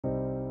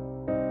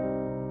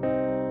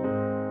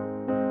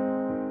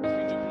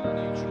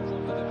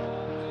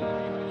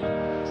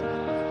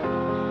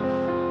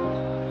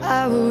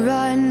I will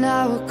run,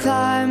 I will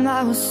climb,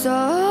 I will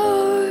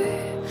soar.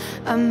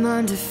 I'm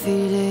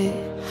undefeated,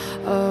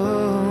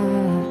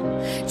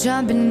 oh.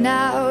 Jumping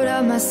out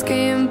of my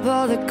skin,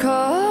 pull the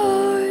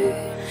cord.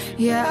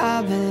 Yeah,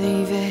 I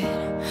believe it.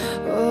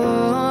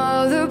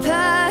 Oh, the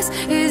past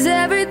is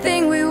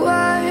everything we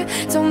were.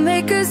 Don't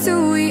make us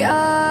who we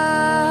are.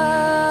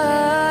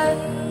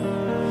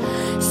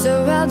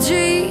 So I'll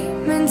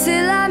dream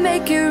until I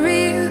make it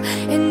real,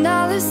 and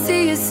all I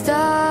see is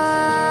stars.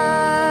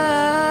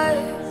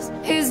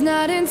 It's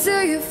not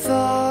until you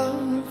fall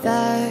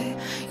that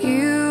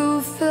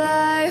you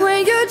fly.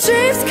 When your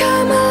dreams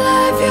come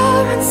alive,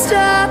 you're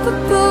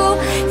unstoppable.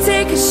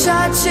 Take a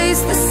shot,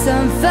 chase the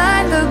sun,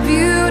 find the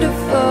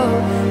beautiful.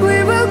 We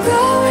will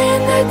glow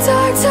in the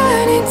dark,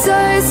 turning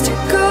dust to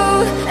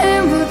gold,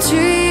 and we'll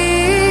dream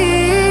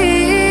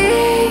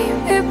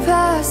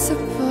impossible.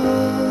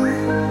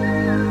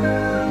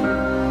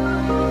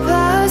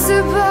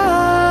 Possible.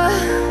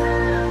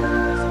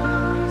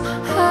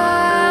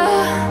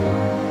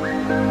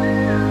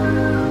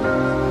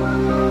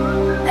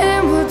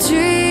 And we'll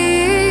dream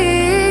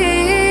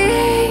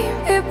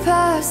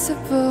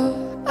impossible.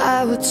 I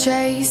will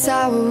chase,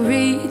 I will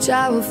reach,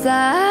 I will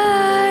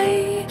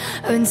fly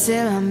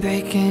until I'm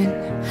breaking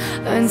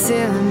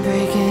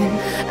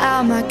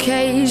out my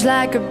cage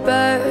like a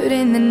bird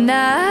in the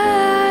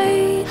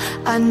night.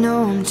 I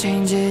know I'm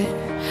changing,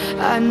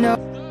 I know.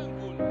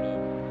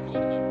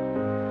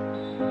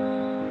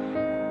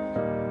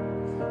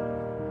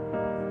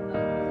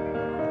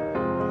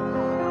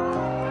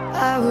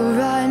 I will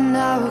run,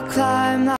 I will climb.